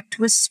connect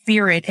with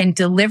spirit and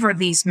deliver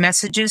these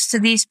messages to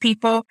these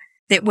people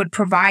that would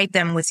provide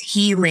them with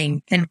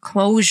healing and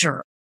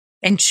closure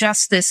and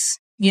just this,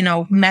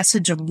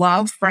 message of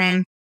love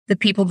from the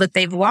people that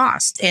they've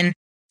lost. And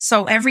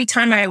so every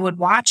time I would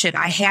watch it,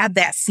 I had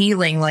that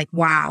feeling like,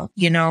 wow,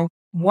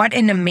 what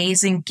an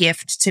amazing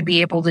gift to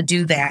be able to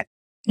do that.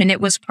 And it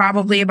was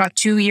probably about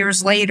 2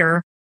 years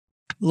later,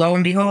 lo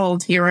and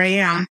behold, here I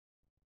am.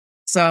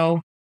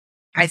 So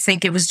I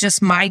think it was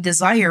just my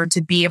desire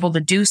to be able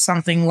to do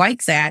something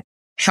like that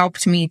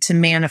helped me to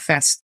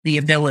manifest the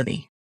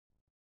ability.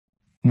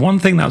 One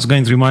thing that was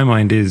going through my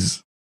mind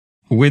is,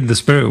 with the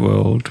spirit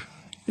world,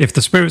 if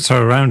the spirits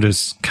are around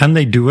us, can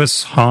they do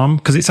us harm?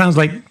 Because it sounds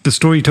like the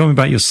story you told me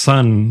about your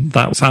son,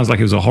 that sounds like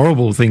it was a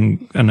horrible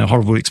thing and a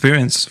horrible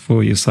experience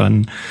for your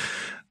son.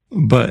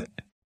 But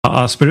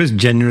are spirits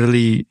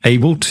generally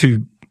able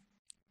to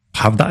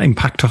have that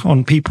impact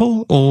on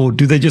people, or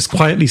do they just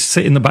quietly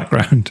sit in the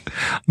background?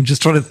 I'm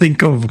just trying to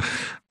think of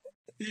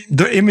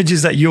the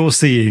images that you're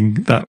seeing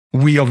that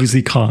we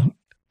obviously can't.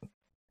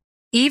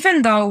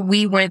 Even though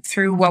we went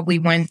through what we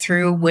went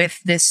through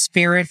with this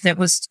spirit that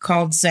was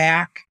called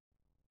Zach,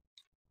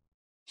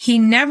 he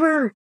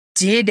never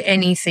did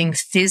anything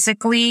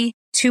physically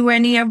to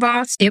any of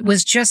us. It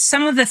was just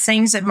some of the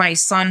things that my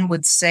son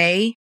would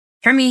say.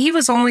 I mean, he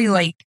was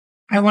only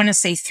I want to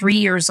say 3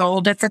 years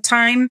old at the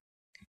time.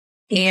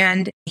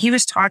 And he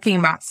was talking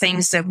about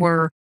things that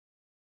were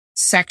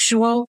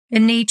sexual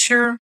in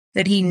nature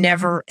that he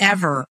never,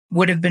 ever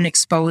would have been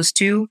exposed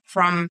to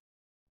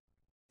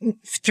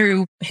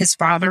through his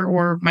father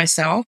or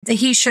myself.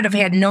 He should have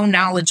had no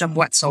knowledge of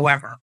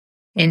whatsoever.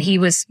 And he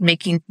was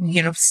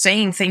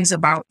saying things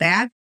about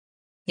that.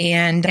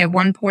 And at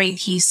one point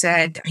he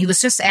said, he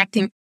was just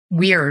acting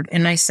weird.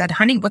 And I said,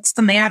 honey, what's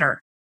the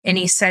matter? And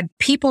he said,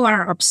 people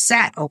are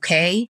upset,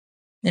 okay?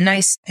 And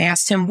I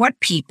asked him, what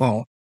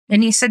people?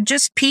 And he said,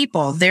 just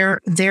people.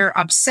 They're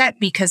upset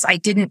because I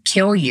didn't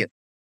kill you.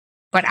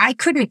 But I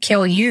couldn't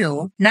kill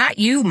you, not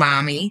you,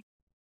 mommy.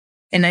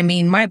 And I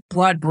mean, my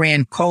blood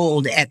ran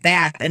cold at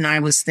that. And I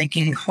was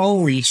thinking,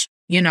 holy,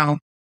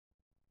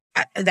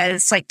 that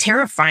it's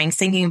terrifying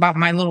thinking about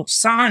my little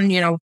son,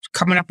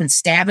 coming up and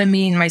stabbing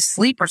me in my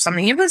sleep or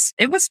something. It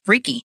was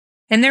freaky.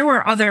 And there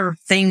were other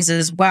things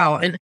as well.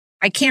 And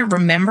I can't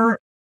remember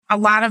a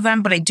lot of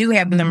them, but I do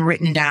have them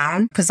written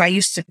down because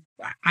I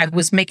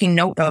was making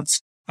note of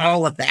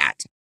all of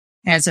that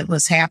as it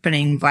was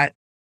happening. But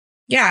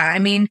yeah, I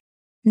mean,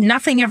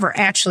 nothing ever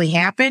actually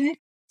happened.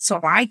 So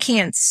I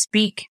can't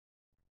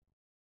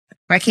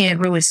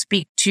really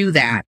speak to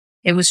that.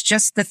 It was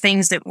just the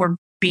things that were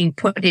being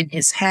put in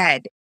his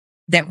head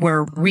that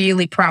were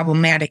really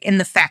problematic, and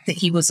the fact that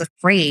he was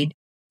afraid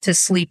to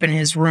sleep in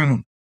his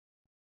room.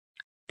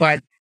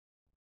 But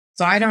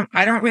so I don't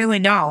really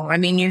know. I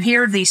mean, you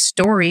hear these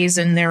stories,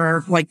 and there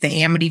are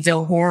the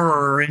Amityville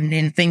Horror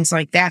and things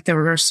like that that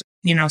were,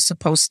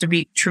 supposed to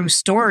be true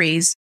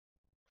stories.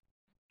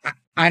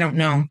 I don't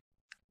know.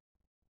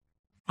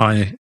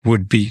 I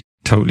would be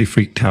totally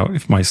freaked out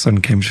if my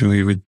son came to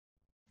me with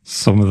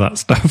some of that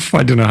stuff.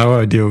 I don't know how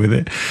I deal with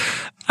it.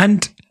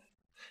 And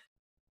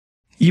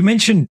you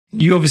mentioned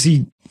you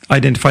obviously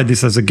identified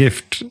this as a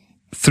gift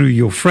through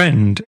your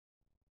friend.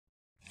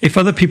 If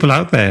other people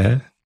out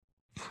there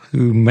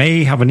who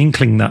may have an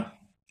inkling that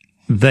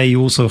they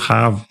also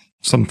have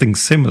something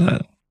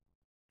similar,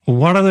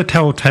 what are the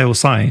telltale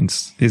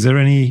signs? Is there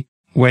any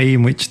way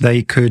in which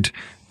they could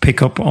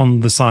pick up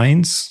on the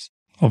signs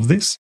of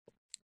this?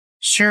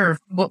 Sure.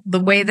 Well, the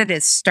way that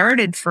it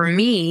started for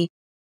me,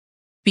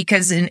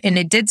 because and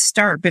it did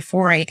start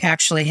before I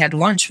actually had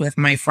lunch with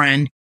my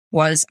friend,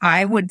 was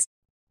I would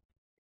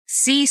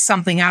see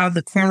something out of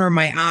the corner of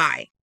my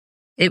eye.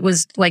 It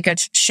was like a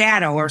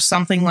shadow or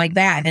something like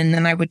that. And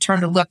then I would turn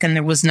to look and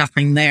there was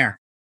nothing there.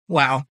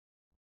 Well,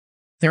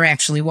 there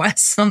actually was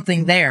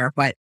something there.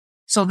 But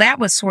so that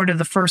was sort of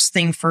the first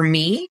thing for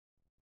me.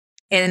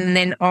 And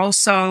then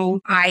also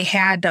I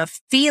had a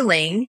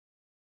feeling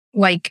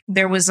like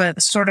there was a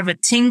sort of a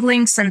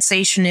tingling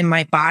sensation in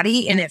my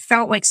body. And it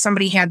felt like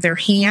somebody had their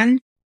hand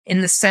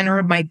in the center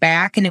of my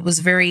back and it was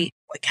very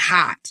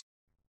hot.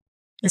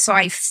 And so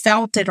I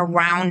felt them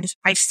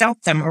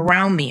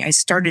around me. I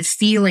started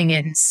feeling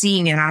it and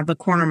seeing it out of the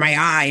corner of my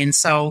eye. And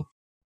so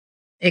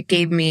it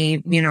gave me,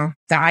 the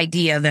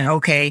idea that,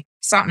 okay,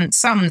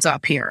 something's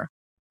up here.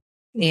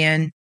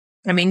 And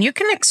I mean, you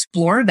can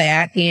explore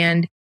that.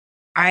 And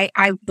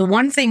the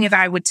one thing that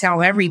I would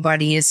tell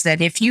everybody is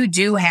that if you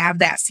do have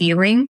that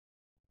feeling,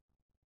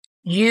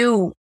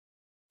 you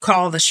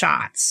call the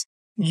shots.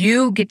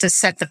 You get to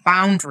set the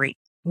boundary.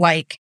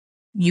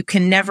 You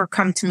can never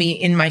come to me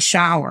in my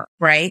shower,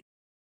 right?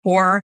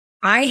 Or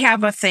I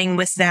have a thing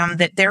with them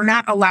that they're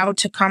not allowed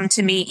to come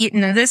to me.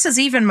 And this is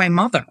even my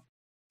mother.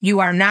 You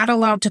are not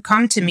allowed to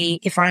come to me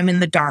if I'm in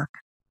the dark.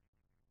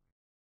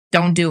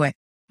 Don't do it.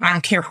 I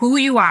don't care who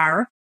you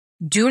are.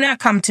 Do not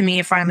come to me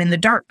if I'm in the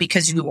dark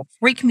because you will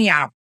freak me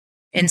out.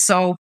 And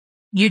so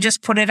you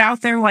just put it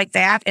out there like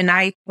that. And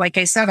like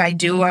I said, I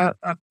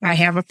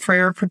have a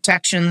prayer of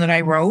protection that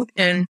I wrote,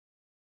 and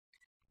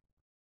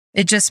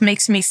it just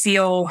makes me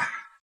feel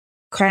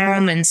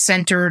calm and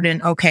centered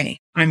and okay,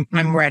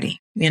 I'm ready,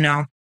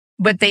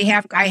 But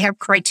I have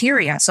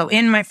criteria. So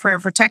in my prayer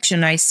of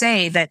protection, I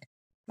say that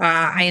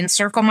I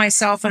encircle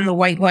myself in the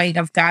white light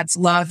of God's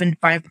love and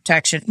divine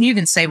protection. You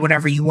can say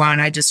whatever you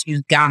want. I just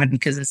use God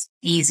because it's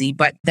easy,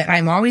 but that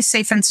I'm always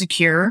safe and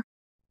secure,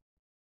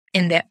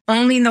 and that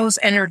only those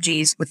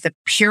energies with the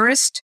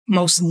purest,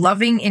 most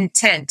loving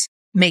intent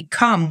may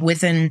come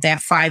within that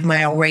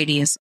 5-mile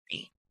radius of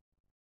me.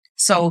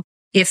 So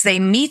if they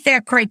meet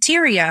that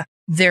criteria,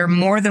 they're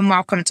more than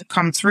welcome to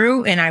come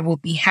through, and I will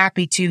be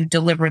happy to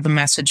deliver the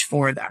message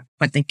for them.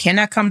 But they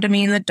cannot come to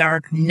me in the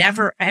dark,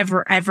 never,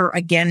 ever, ever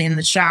again in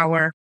the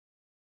shower,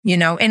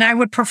 and I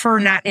would prefer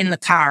not in the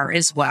car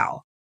as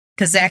well,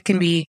 because that can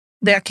be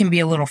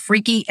a little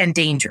freaky and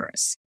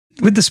dangerous.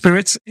 With the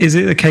spirits, is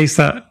it the case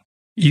that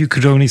you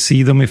could only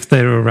see them if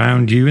they're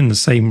around you in the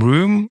same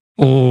room?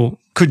 Or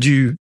could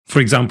you, for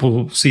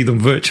example, see them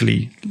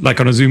virtually, like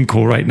on a Zoom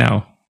call right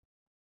now?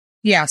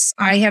 Yes,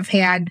 I have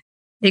had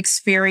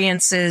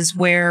experiences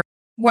where,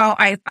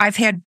 I've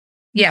had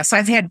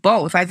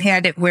both. I've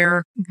had it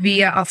where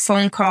via a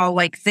phone call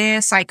like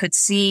this, I could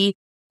see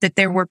that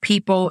there were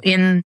people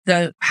in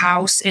the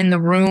house, in the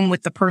room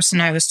with the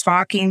person I was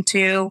talking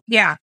to.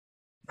 Yeah.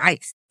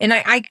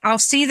 I'll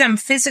see them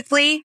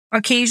physically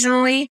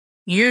occasionally.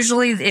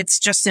 Usually it's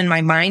just in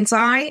my mind's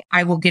eye.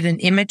 I will get an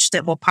image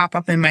that will pop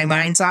up in my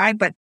mind's eye.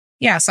 But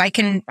yes, I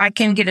can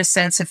get a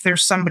sense if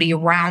there's somebody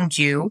around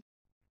you.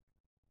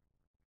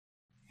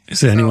 Is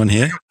there anyone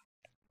here?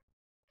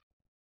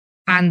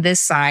 On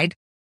this side.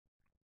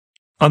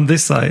 On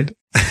this side?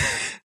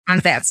 On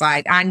that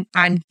side.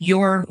 On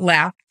your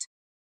left.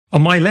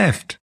 On my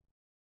left?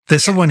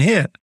 There's someone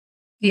here?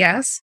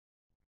 Yes.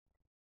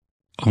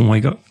 Oh my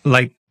God.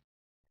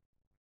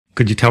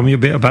 Could you tell me a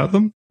bit about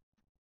them?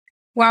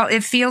 Well,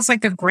 it feels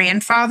like a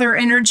grandfather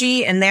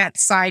energy, and that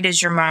side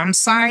is your mom's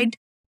side.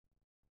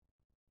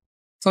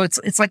 So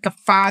it's like a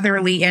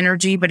fatherly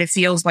energy, but it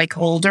feels like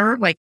older,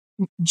 like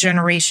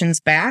generations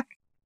back.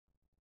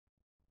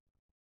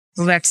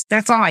 So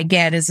that's all I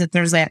get, is that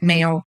there's that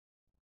male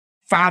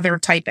father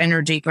type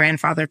energy,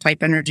 grandfather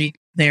type energy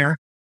there.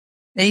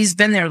 And he's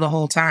been there the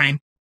whole time.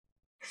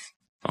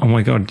 Oh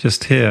my God,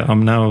 just here.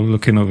 I'm now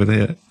looking over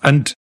there.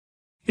 And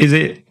is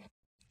it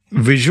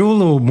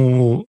visual or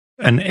more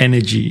an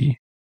energy?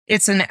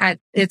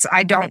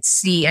 I don't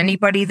see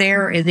anybody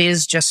there. It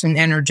is just an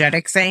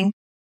energetic thing.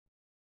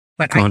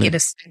 But I get a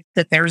sense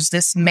that there's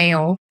this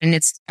male, and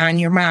it's on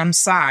your mom's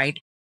side,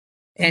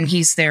 and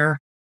he's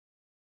there.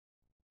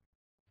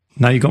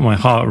 Now you got my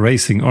heart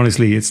racing.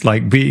 Honestly, it's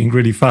like beating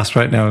really fast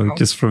right now,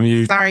 just from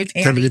you telling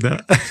me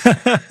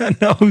that.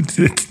 No,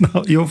 it's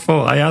not your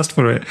fault. I asked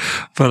for it.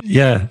 But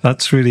yeah,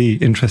 that's really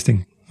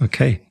interesting.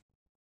 Okay.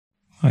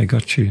 I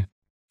got you.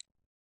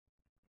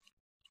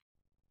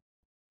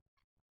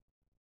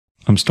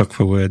 I'm stuck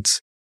for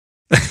words.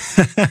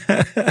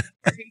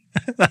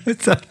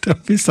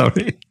 Don't be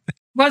sorry.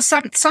 Well,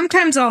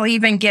 sometimes I'll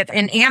even get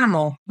an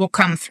animal will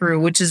come through,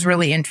 which is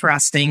really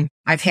interesting.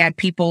 I've had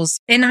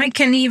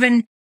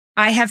and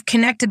I have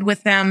connected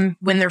with them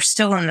when they're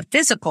still in the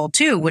physical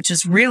too, which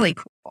is really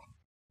cool.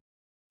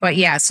 But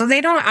yeah, so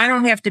I don't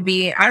even have to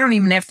be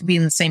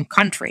in the same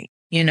country,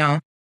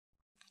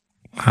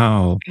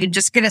 Wow. You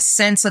just get a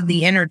sense of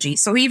the energy.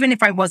 So even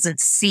if I wasn't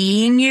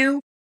seeing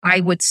you, I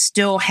would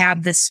still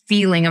have this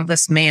feeling of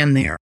this man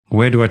there.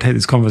 Where do I take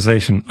this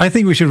conversation? I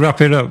think we should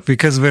wrap it up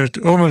because we're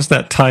almost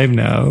at time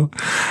now,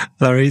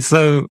 Larry.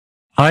 So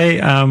I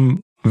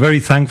am very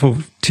thankful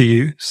to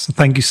you. So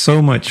thank you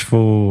so much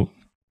for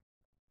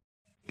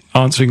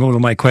answering all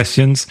of my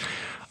questions.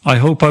 I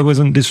hope I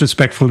wasn't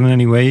disrespectful in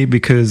any way,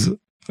 because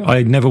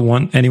I never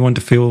want anyone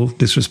to feel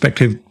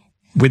disrespected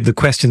with the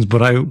questions,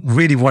 but I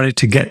really wanted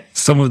to get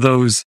some of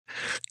those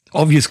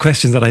obvious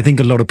questions that I think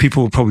a lot of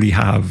people will probably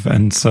have.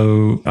 And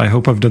so I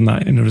hope I've done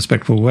that in a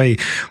respectful way.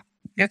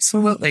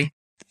 Absolutely.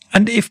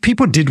 And if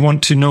people did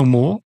want to know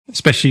more,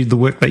 especially the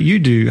work that you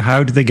do,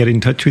 how do they get in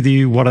touch with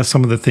you? What are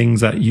some of the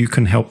things that you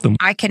can help them?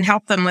 I can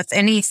help them with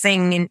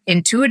anything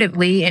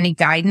intuitively, any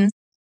guidance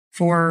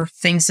for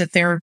things that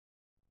they're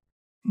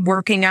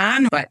working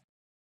on, but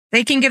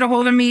they can get a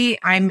hold of me.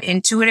 I'm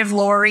Intuitive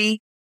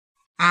Lori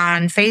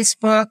on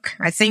Facebook.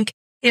 I think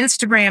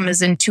Instagram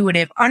is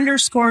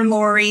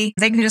intuitive_Lori.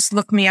 They can just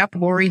look me up,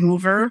 Lori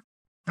Hoover,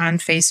 on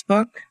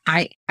Facebook.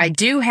 I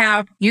do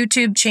have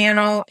YouTube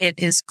channel. It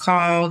is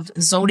called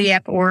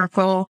Zodiac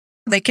Oracle.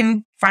 They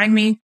can find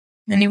me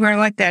anywhere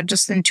like that,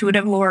 just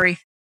Intuitive Lori.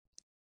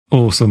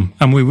 Awesome.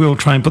 And we will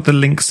try and put the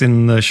links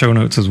in the show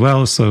notes as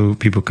well so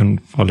people can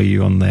follow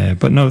you on there.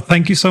 But no,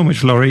 thank you so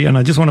much, Laurie. And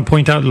I just want to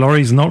point out,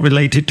 Laurie's not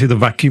related to the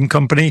vacuum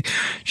company.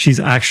 She's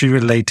actually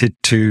related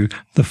to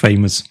the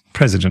famous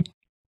president.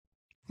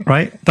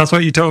 Right? That's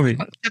what you told me.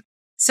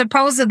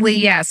 Supposedly,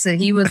 yes.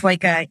 He was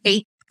like a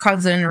 8th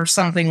cousin or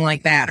something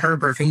like that.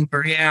 Herbert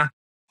Hoover. Yeah.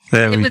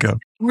 There we go.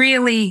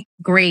 Really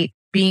great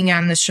being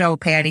on the show,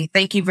 Patty.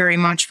 Thank you very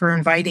much for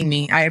inviting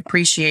me. I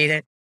appreciate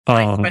it.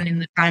 Like spending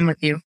the time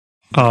with you.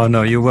 Oh,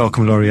 no, you're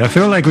welcome, Laurie. I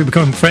feel like we've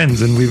become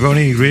friends and we've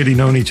only really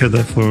known each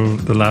other for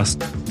the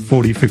last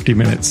 40, 50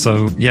 minutes.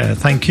 So, yeah,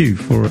 thank you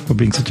for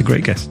being such a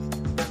great guest.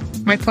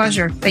 My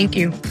pleasure. Thank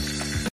you.